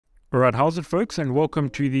Alright, how's it folks, and welcome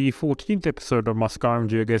to the 14th episode of my Skyrim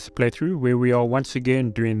Geoguessr playthrough, where we are once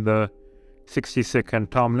again doing the 60-second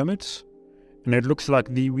time limits. And it looks like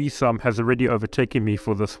the resum has already overtaken me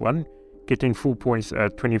for this one, getting full points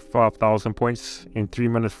at 25,000 points in 3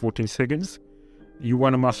 minutes 14 seconds. You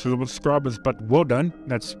one of my subscribers, but well done,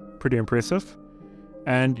 that's pretty impressive.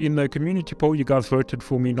 And in the community poll, you guys voted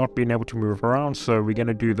for me not being able to move around, so we're going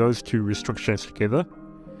to do those two restrictions together.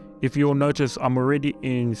 If you'll notice, I'm already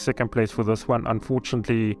in second place for this one.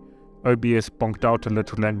 Unfortunately, OBS bonked out a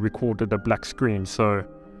little and recorded a black screen. So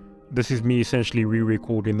this is me essentially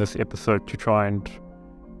re-recording this episode to try and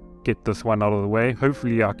get this one out of the way.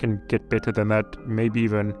 Hopefully I can get better than that, maybe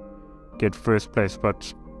even get first place.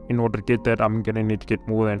 But in order to get that, I'm going to need to get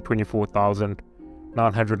more than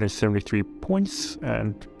 24,973 points.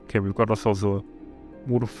 And okay, we've got ourselves a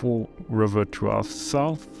waterfall river to our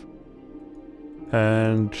south.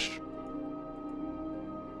 And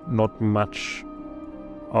not much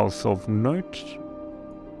else of note.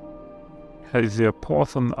 Is there a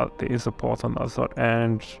path on the, there is a path on the other side,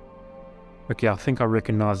 and okay, I think I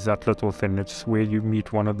recognize that little thing. It's where you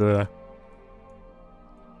meet one of the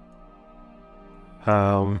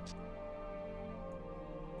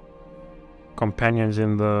companions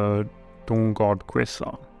in the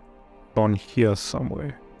Geoguessr. On here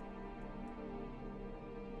somewhere.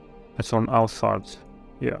 It's on our side,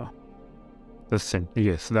 yeah. This thing,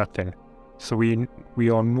 yes, that thing. So we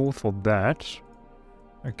are north of that,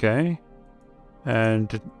 okay,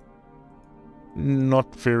 and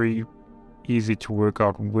not very easy to work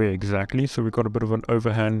out where exactly. So we've got a bit of an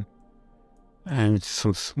overhang and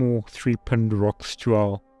some small 3-pinned rocks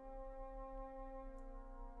to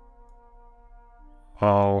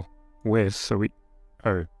our west. So we,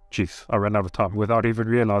 oh jeez, I ran out of time without even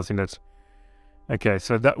realizing it. Okay,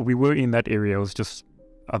 so that we were in that area. It was just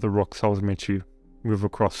other rocks I was meant to move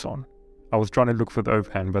across on. I was trying to look for the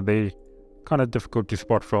overhang, but they kind of difficult to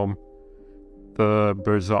spot from the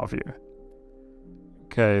bird's eye view.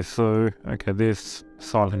 Okay, so okay, there's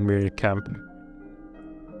Silent Mary camp.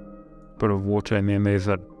 Bit of water, and then there's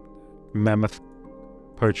that mammoth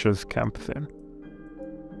poacher's camp then.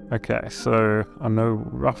 Okay, so I know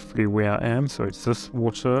roughly where I am. So it's this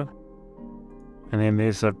water. And then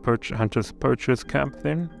there's that poacher's camp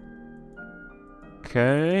then.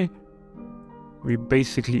 Okay. We're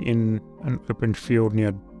basically in an open field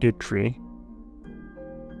near Dead Tree.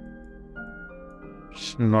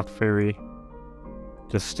 It's not very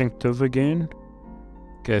distinctive again.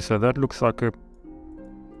 Okay, so that looks like a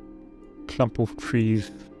clump of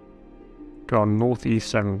trees to our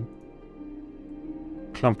northeast and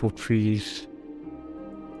clump of trees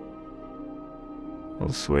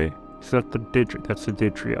elsewhere. Is that the dead tree? That's the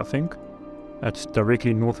dead tree, I think. That's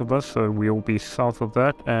directly north of us, so we'll be south of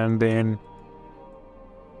that. And then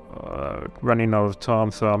running out of time,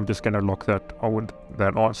 so I'm just going to lock that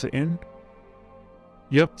answer in.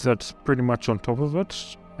 Yep, that's pretty much on top of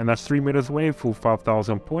it. And that's 3 meters away for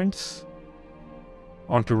 5,000 points.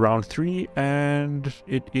 On to round 3, and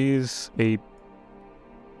it is a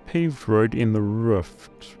paved road in the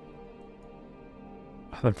rift.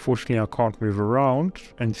 Unfortunately, I can't move around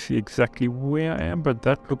and see exactly where I am, but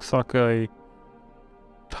that looks like a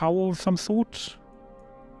tower of some sort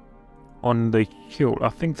on the hill. I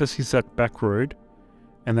think this is that back road,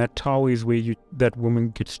 and that tower is where that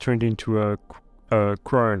woman gets turned into a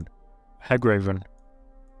crone, Hagraven.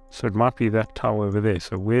 So it might be that tower over there.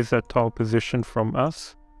 So where's that tower positioned from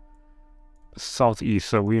us? Southeast,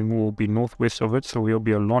 so we will be northwest of it, so we'll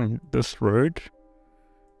be along this road,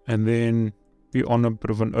 and then we're on a bit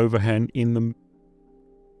of an overhang in the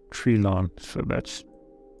tree line, so that's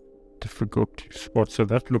difficult to spot. So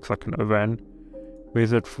that looks like an overhang.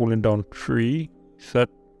 Where's that fallen down tree? Is that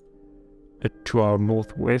it to our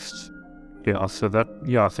northwest? Yeah, so that,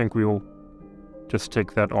 yeah, I think we'll just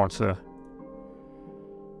take that answer.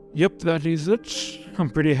 Yep, that is it. I'm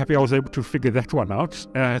pretty happy I was able to figure that one out.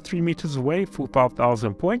 3 meters away for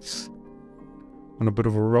 5,000 points. On a bit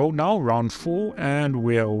of a roll now, round 4, and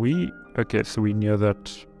where are we? Okay, so we're near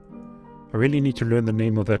that. I really need to learn the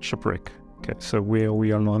name of that shipwreck. Okay, so where are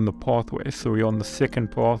we along the pathway? So we're on the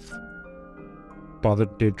second path by the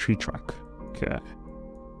dead tree trunk. Okay.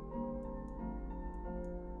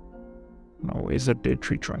 Now, where's the dead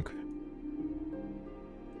tree trunk?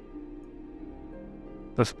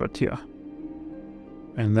 This bit here.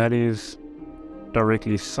 And that is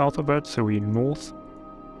directly south of it, so we're north.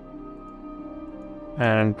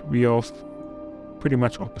 And we are pretty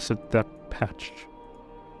much opposite that patch.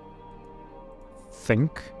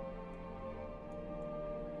 Think.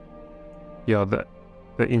 Yeah, the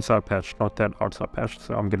inside patch, not that outside patch.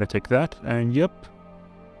 So I'm gonna take that, and yep,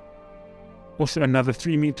 Also another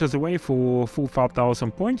 3 meters away for full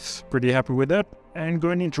 5,000 points. Pretty happy with that. And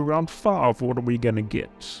going into round 5, what are we gonna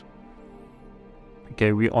get?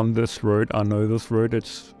 Okay, we're on this road. I know this road.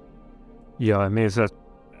 It's... yeah, and there's that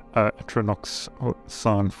Trinox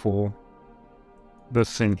sign for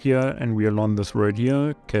this in here. And we're along this road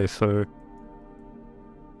here. Okay, so...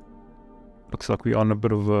 looks like we're on a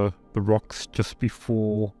bit of the rocks just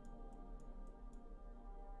before...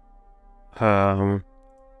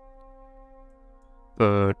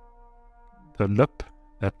 the lip,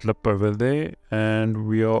 that lip over there, and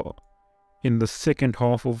we are in the second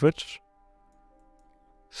half of it,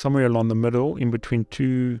 somewhere along the middle, in between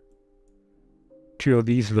two of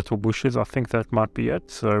these little bushes. I think that might be it,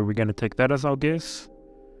 so we're going to take that as our guess.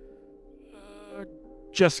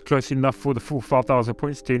 Just close enough for the full 5,000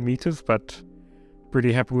 points, 10 meters, but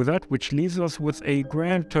pretty happy with that, which leaves us with a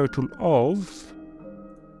grand total of...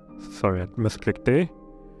 sorry, I misclicked there.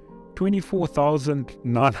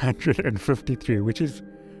 24,953, which is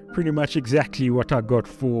pretty much exactly what I got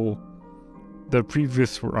for the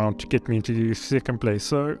previous round to get me into second place.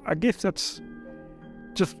 So I guess that's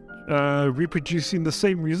just reproducing the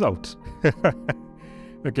same result.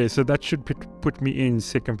 Okay, so that should put me in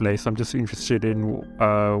second place. I'm just interested in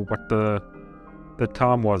what the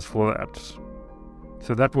time was for that.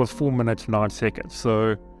 So that was 4 minutes 9 seconds.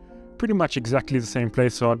 So pretty much exactly the same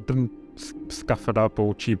place. So I didn't scuff it up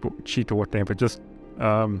or cheat or whatever, just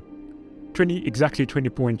exactly 20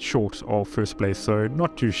 points short of first place, so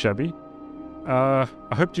not too shabby. I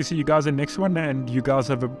hope to see you guys in the next one, and you guys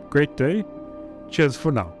have a great day. Cheers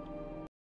for now.